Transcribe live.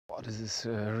This is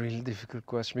a really difficult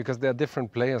question because there are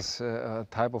different players,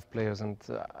 type of players, and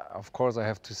of course I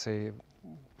have to say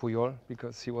Puyol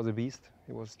because he was a beast.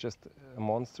 He was just a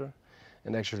monster.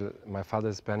 And actually, my father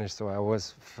is Spanish, so I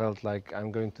always felt like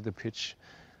I'm going to the pitch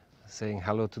saying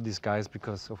hello to these guys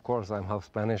because, of course, I'm half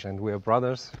Spanish and we are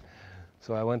brothers.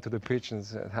 So I went to the pitch and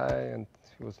said hi, and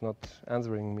he was not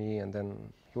answering me, and then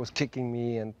he was kicking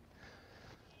me and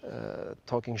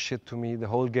talking shit to me the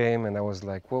whole game, and I was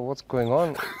like, well, what's going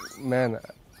on, man?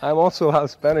 I'm also half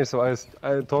Spanish, so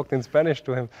I talked in Spanish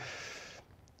to him.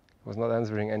 He was not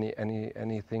answering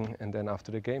anything, and then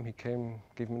after the game he came,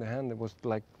 gave me the hand. It was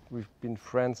like we've been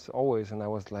friends always, and I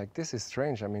was like, this is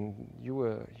strange. I mean, you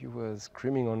were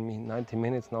screaming on me 90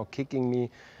 minutes, now kicking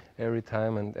me every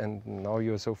time, and now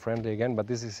you're so friendly again. But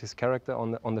this is his character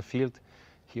on the field.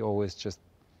 He always just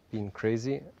been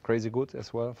crazy good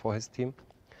as well for his team,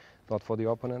 not for the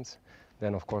opponents.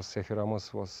 Then of course Sergio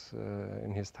Ramos was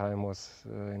in his time was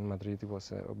in Madrid. He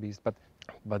was a beast.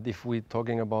 But if we're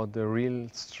talking about the real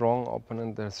strong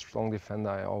opponent, the strong defender,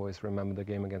 I always remember the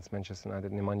game against Manchester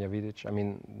United, Nemanja Vidic. I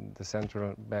mean, the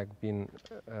central back being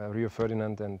Rio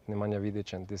Ferdinand and Nemanja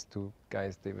Vidic, and these two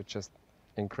guys, they were just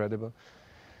incredible.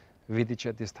 Vidic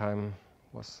at this time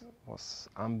was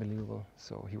unbelievable.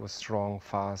 So he was strong,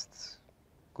 fast,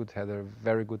 good header,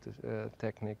 very good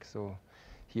technique. So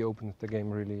he opened the game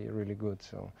really good.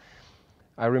 So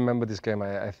I remember this game.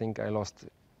 I think I lost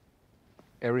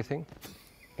everything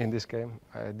in this game.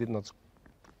 I did not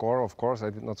score, of course. I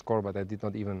did not score, but I did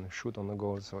not even shoot on the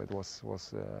goal. So it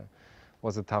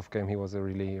was a tough game. He was a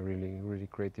really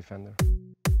great defender.